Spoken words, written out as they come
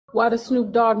Why does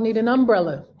Snoop Dogg need an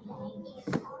umbrella?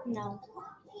 No.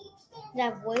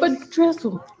 That voice? For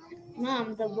drizzle.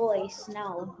 Mom, the voice,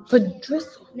 no. For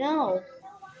drizzle. No.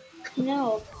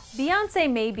 No. Beyonce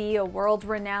may be a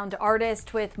world-renowned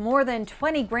artist with more than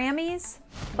 20 Grammys,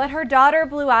 but her daughter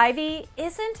Blue Ivy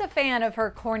isn't a fan of her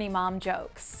corny mom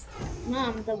jokes.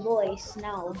 Mom, the voice,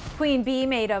 no. Queen Bee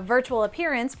made a virtual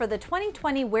appearance for the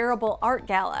 2020 Wearable Art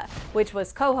Gala, which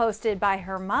was co-hosted by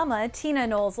her mama, Tina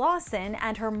Knowles-Lawson,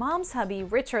 and her mom's hubby,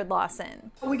 Richard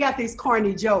Lawson. We got these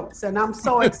corny jokes, and I'm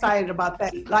so excited about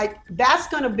that. Like, that's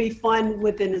going to be fun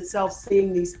within itself,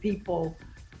 seeing these people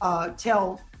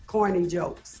tell corny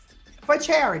jokes for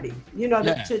charity, you know,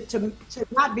 to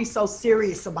not be so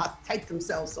serious about, take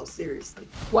themselves so seriously.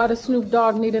 Why does Snoop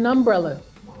Dogg need an umbrella?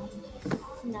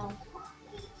 No.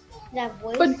 That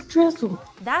voice? For drizzle.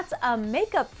 That's a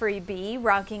makeup-free Bee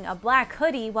rocking a black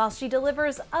hoodie while she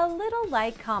delivers a little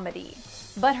light comedy.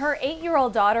 But her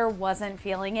 8-year-old daughter wasn't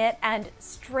feeling it and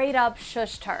straight up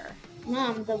shushed her.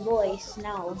 Mom, the voice,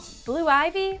 no. Blue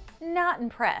Ivy, not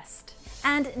impressed.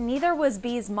 And neither was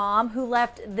Bee's mom, who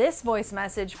left this voice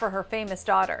message for her famous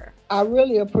daughter. I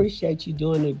really appreciate you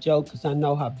doing the joke because I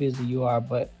know how busy you are,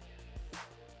 but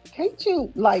can't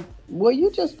you, like, will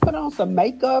you just put on some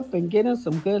makeup and get in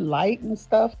some good light and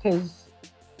stuff? Because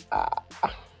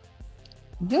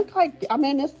you're like, I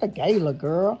mean, it's the gala,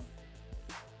 girl.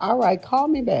 All right, call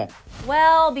me back.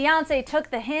 Well, Beyonce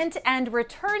took the hint and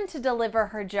returned to deliver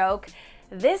her joke,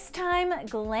 this time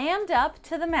glammed up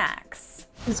to the max.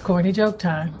 It's corny joke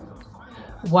time.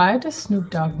 Why does Snoop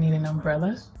Dogg need an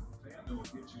umbrella?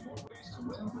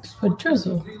 For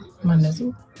drizzle, my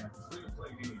nizzle.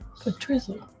 For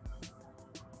drizzle,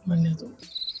 my nizzle.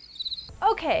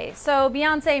 Okay, so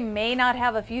Beyonce may not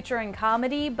have a future in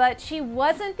comedy, but she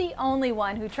wasn't the only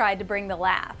one who tried to bring the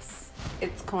laughs.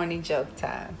 It's corny joke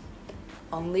time.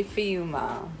 Only for you,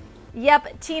 Mom.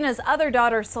 Yep, Tina's other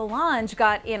daughter Solange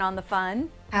got in on the fun.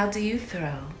 How do you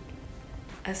throw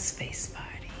a space party?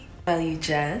 Well, you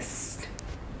just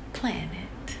plan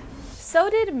it. So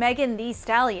did Megan the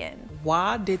Stallion.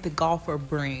 Why did the golfer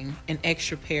bring an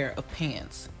extra pair of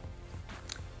pants?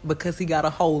 Because he got a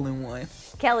hole in one.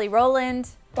 Kelly Rowland.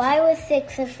 Why was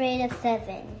 6 afraid of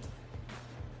 7?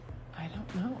 I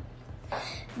don't know.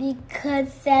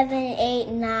 Because 7, 8,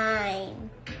 9.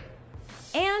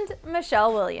 And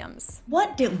Michelle Williams.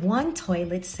 What did one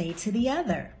toilet say to the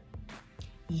other?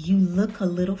 You look a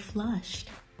little flushed.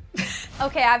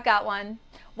 Okay, I've got one.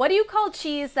 What do you call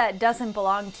cheese that doesn't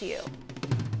belong to you?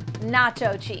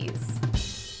 Nacho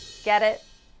cheese. Get it?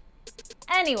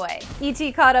 Anyway, ET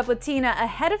caught up with Tina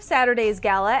ahead of Saturday's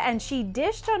gala, and she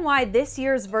dished on why this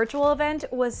year's virtual event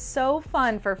was so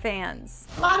fun for fans.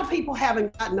 A lot of people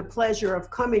haven't gotten the pleasure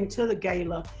of coming to the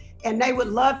gala, and they would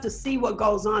love to see what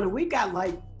goes on. And we got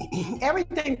like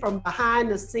everything from behind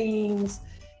the scenes,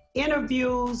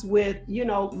 interviews with, you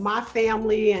know, my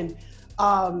family, and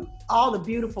all the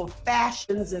beautiful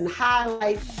fashions and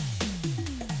highlights.